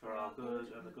 for our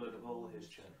good and the good of all his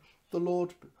church. The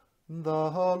Lord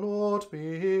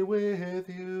be with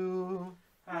you.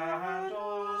 And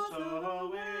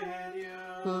also with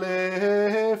you.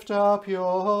 Lift up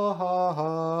your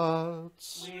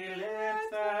hearts. We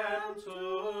lift them to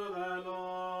the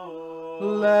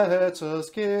Lord. Let us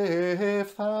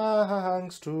give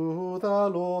thanks to the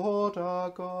Lord our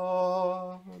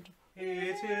God.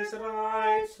 It is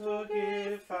right to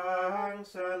give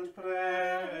thanks and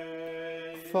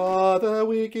praise. Father,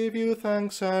 we give you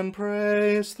thanks and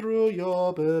praise through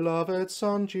your beloved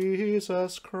Son,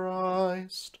 Jesus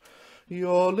Christ,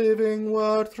 your living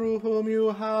word, through whom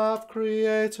you have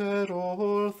created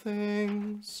all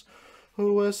things,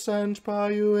 who was sent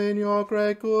by you in your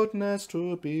great goodness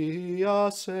to be our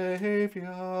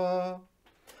Saviour.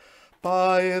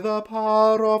 By the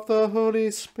power of the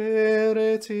Holy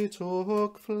Spirit he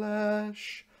took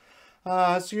flesh,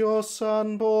 as your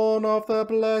Son, born of the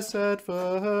Blessed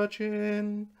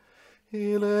Virgin.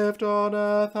 He lived on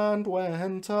earth and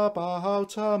went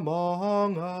about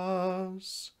among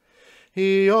us.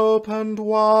 He opened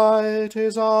wide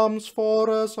his arms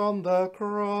for us on the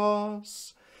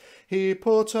cross. He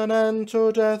put an end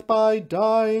to death by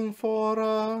dying for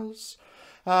us,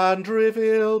 and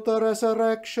revealed the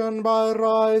resurrection by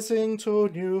rising to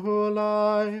new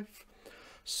life.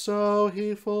 So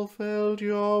he fulfilled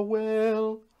your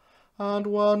will, and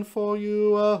won for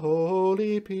you a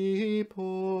holy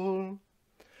people.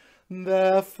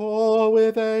 Therefore,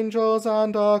 with angels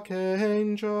and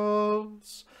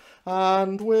archangels,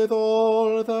 and with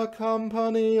all the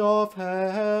company of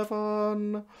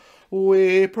heaven,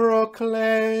 we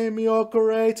proclaim your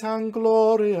great and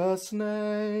glorious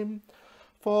name,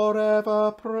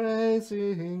 forever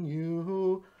praising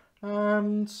you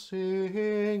and singing.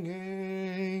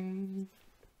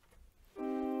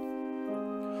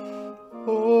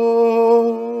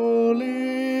 Holy,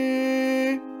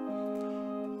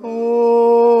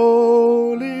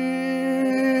 holy,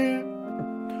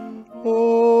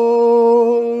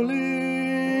 holy,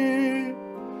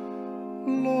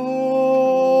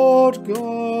 Lord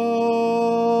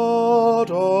God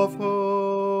of hosts,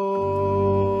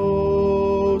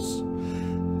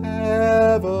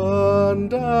 heaven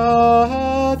and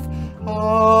earth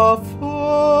are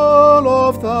full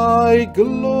of thy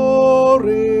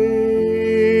glory.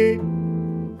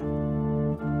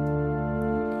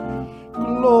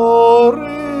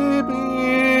 Glory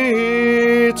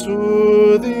be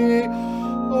to thee,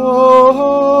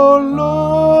 O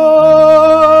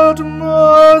Lord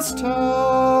Most High.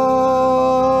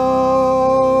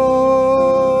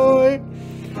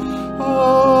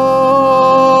 Amen.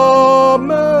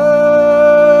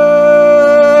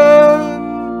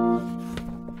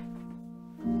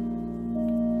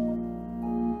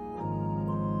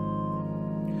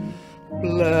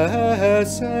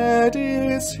 Blessed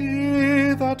is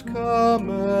he that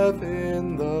cometh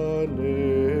in the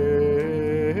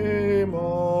name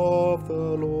of the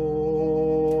Lord.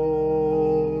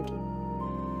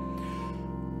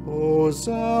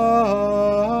 Hosanna,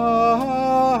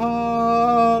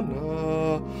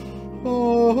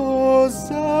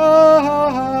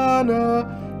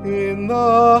 Hosanna in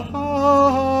the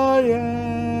highest.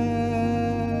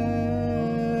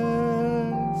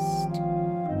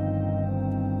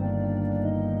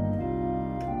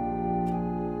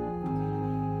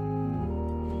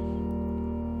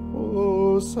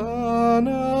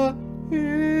 Hosanna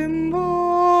in the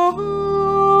highest.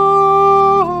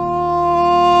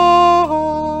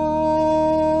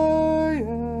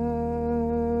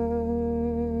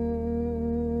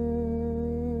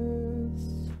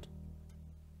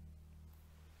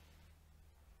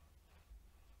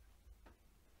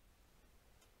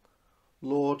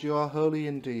 Lord, you are holy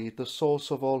indeed, the source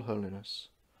of all holiness.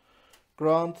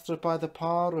 Grant that by the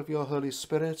power of your Holy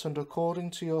Spirit and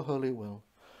according to your holy will,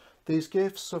 these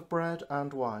gifts of bread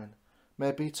and wine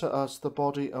may be to us the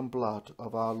body and blood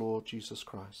of our Lord Jesus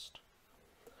Christ,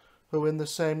 who in the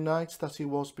same night that he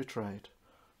was betrayed,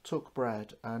 took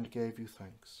bread and gave you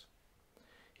thanks.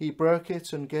 He broke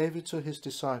it and gave it to his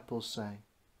disciples, saying,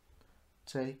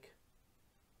 "Take,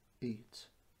 eat.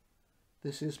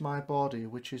 This is my body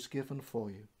which is given for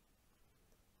you.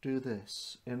 Do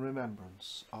this in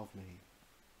remembrance of me.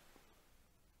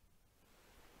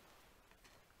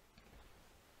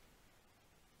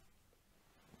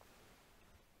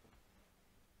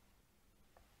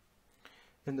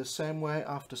 In the same way,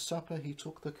 after supper, he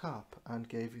took the cup and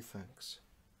gave you thanks.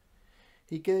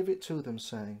 He gave it to them,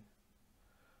 saying,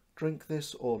 "Drink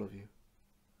this, all of you.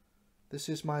 This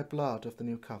is my blood of the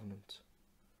new covenant,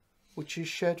 which is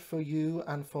shed for you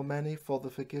and for many for the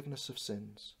forgiveness of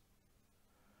sins.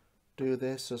 Do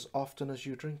this as often as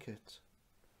you drink it,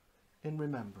 in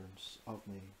remembrance of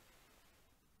me."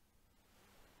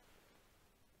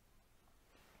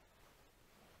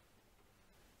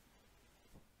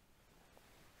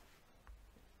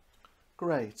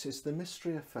 Great is the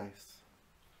mystery of faith.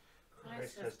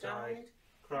 Christ has died,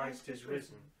 Christ is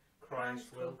risen,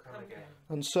 Christ will come again.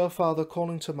 And so, Father,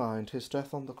 calling to mind his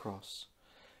death on the cross,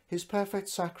 his perfect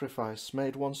sacrifice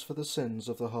made once for the sins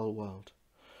of the whole world,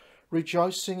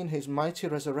 rejoicing in his mighty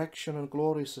resurrection and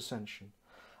glorious ascension,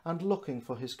 and looking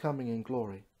for his coming in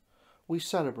glory, we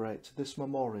celebrate this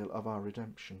memorial of our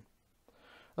redemption.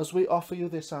 As we offer you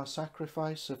this our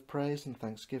sacrifice of praise and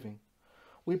thanksgiving,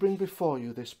 we bring before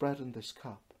you this bread and this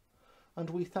cup, and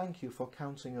we thank you for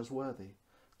counting us worthy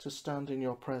to stand in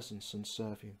your presence and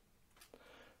serve you.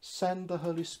 Send the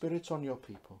Holy Spirit on your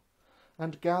people,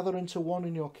 and gather into one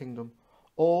in your kingdom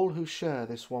all who share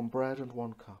this one bread and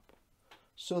one cup,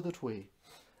 so that we,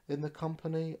 in the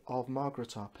company of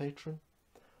Margaret our patron,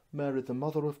 Mary the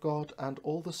Mother of God, and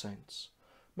all the saints,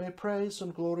 may praise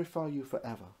and glorify you for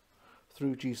ever,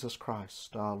 through Jesus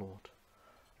Christ our Lord.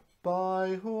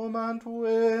 By whom and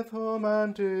with whom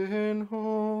and in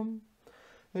whom,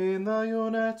 in the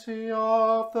unity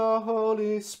of the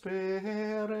Holy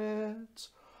Spirit,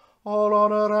 all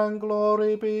honour and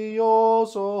glory be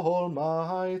yours,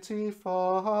 Almighty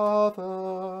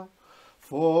Father,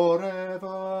 for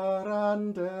ever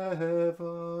and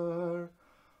ever.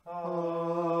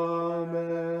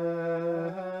 Amen.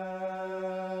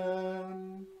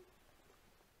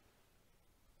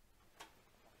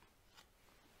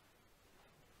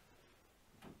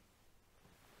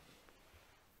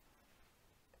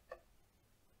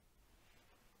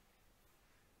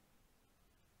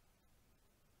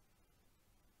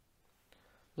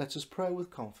 Let us pray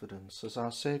with confidence, as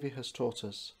our Saviour has taught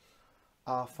us.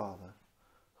 Our Father,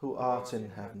 who art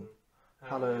in heaven,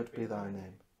 hallowed be thy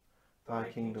name.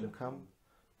 Thy kingdom come,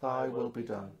 thy will be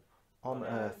done, on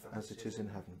earth as it is in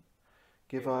heaven.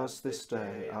 Give us this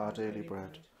day our daily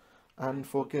bread, and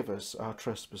forgive us our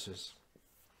trespasses,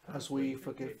 as we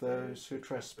forgive those who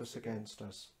trespass against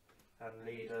us. And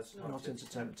lead us Not into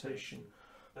temptation,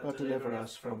 but deliver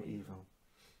us from evil.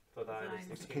 For thine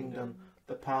is The kingdom,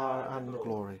 the power, and the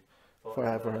glory, for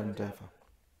ever and ever.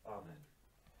 Amen.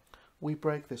 We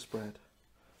break this bread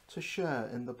to share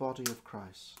in the body of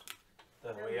Christ.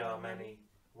 Though we are many,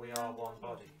 we are one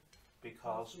body,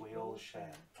 because we all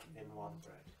share in one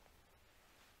bread.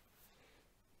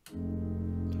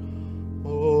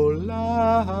 O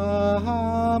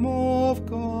Lamb of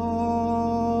God,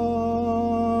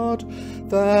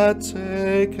 that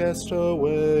takest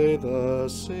away the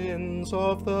sins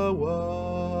of the world,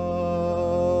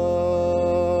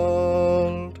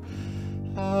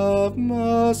 have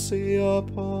mercy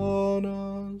upon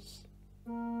us.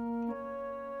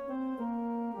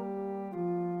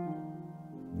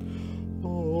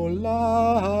 O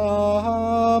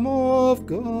Lamb of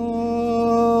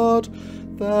God,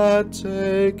 that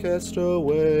takest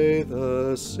away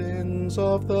the sins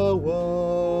of the world,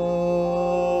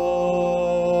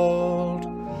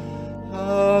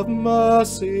 have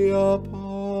mercy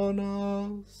upon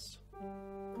us.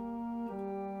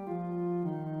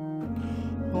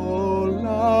 O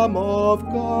Lamb of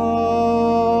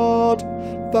God,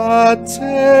 that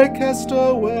takest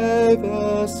away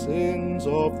the sins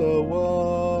of the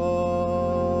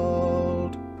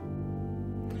world,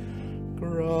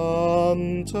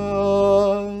 grant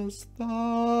us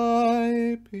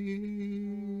thy peace.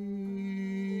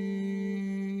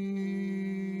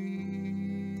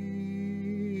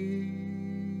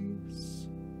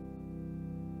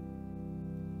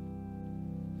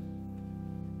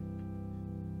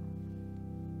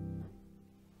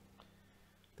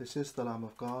 This is the Lamb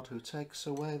of God who takes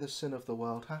away the sin of the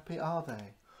world. Happy are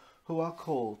they who are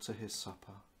called to his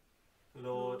supper.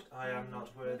 Lord, I am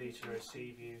not worthy to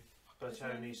receive you, but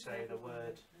only say the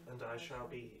word, and I shall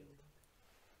be healed.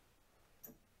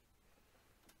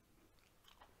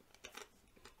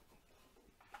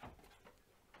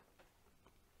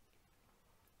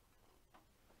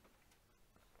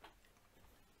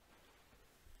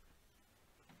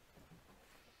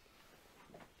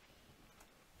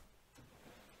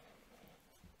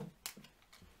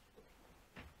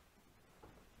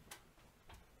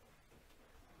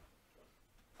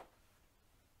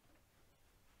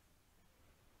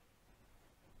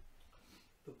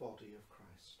 body of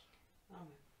Christ. Amen.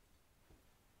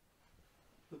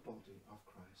 The body of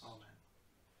Christ. Amen.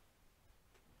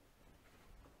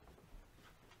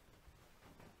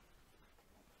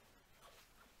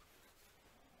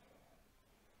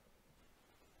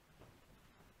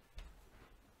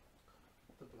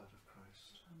 The blood of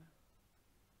Christ. Amen.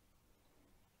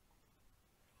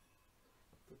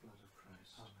 The blood of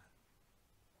Christ. Amen.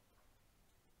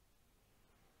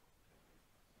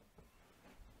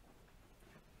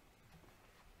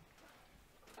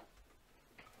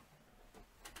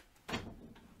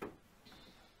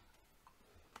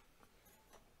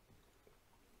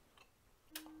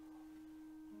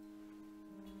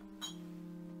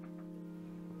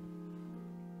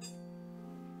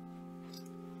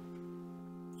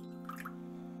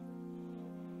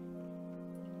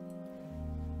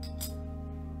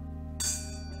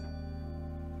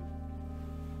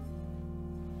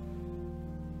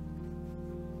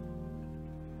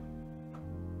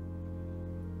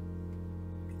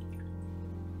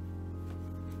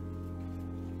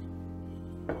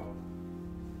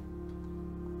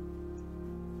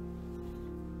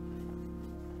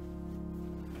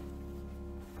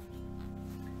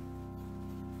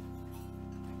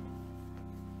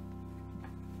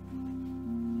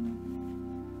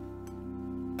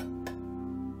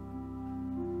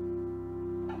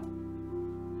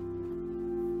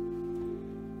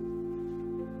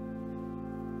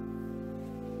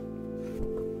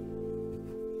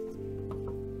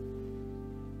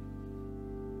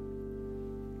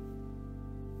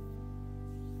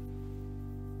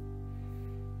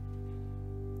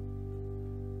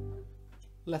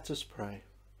 Let us pray.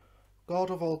 God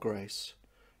of all grace,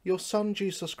 your Son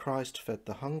Jesus Christ fed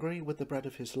the hungry with the bread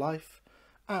of his life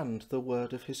and the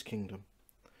word of his kingdom.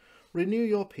 Renew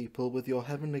your people with your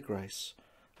heavenly grace,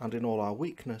 and in all our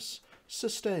weakness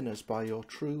sustain us by your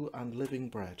true and living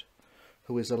bread,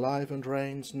 who is alive and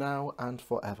reigns now and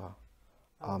for ever.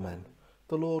 Amen.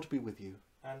 The Lord be with you.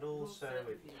 And also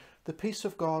with you. The peace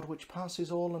of God, which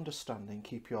passes all understanding,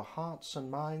 keep your hearts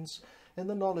and minds in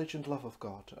the knowledge and love of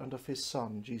God and of his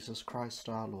Son, Jesus Christ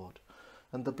our Lord.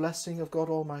 And the blessing of God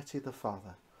Almighty the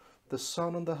Father, the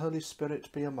Son and the Holy Spirit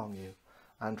be among you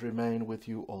and remain with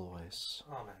you always.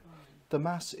 Amen. The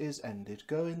Mass is ended.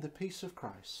 Go in the peace of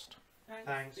Christ.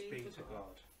 Thanks be to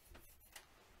God.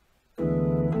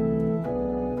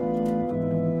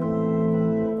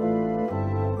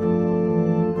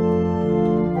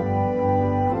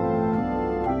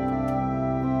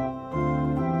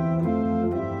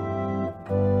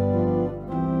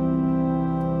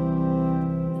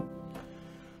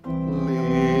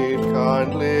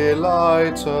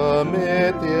 Light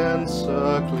amid the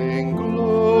encircling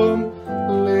gloom,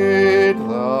 lead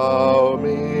thou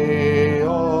me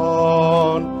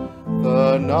on.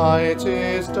 The night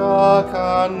is dark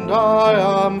and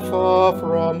I am far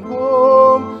from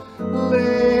home,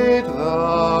 lead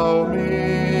thou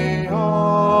me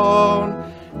on.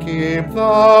 Keep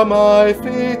thou my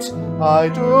feet, I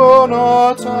do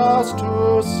not ask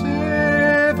to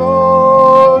see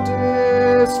though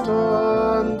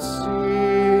distant scene,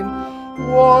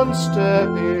 one step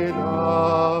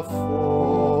enough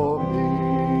for me.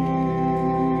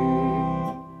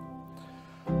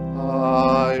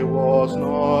 I was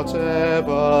not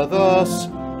ever thus,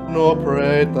 nor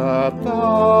prayed that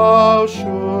thou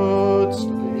shouldst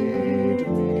lead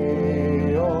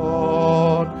me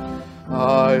on.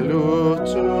 I looked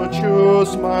to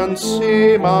choose and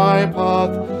see my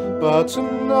path, but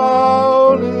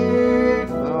now lead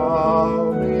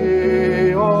thou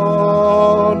me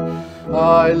on.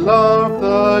 I love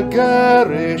the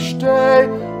garish day,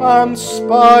 and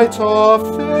spite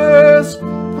of fears,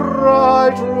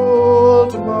 pride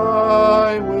ruled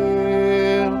my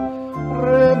will.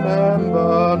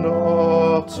 Remember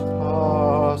not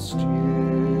past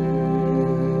years.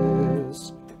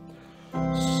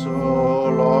 So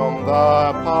long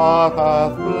thy path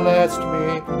hath blessed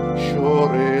me,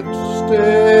 sure it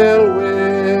still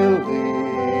will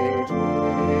lead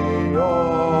me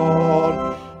on.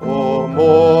 O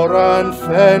moor and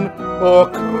fen, o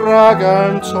crag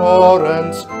and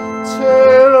torrent,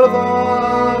 till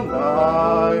the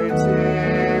night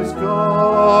is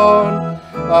gone,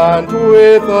 and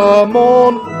with the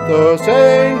morn those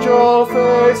angel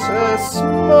faces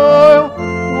smile,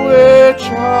 which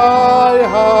I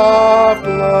have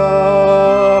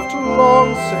loved.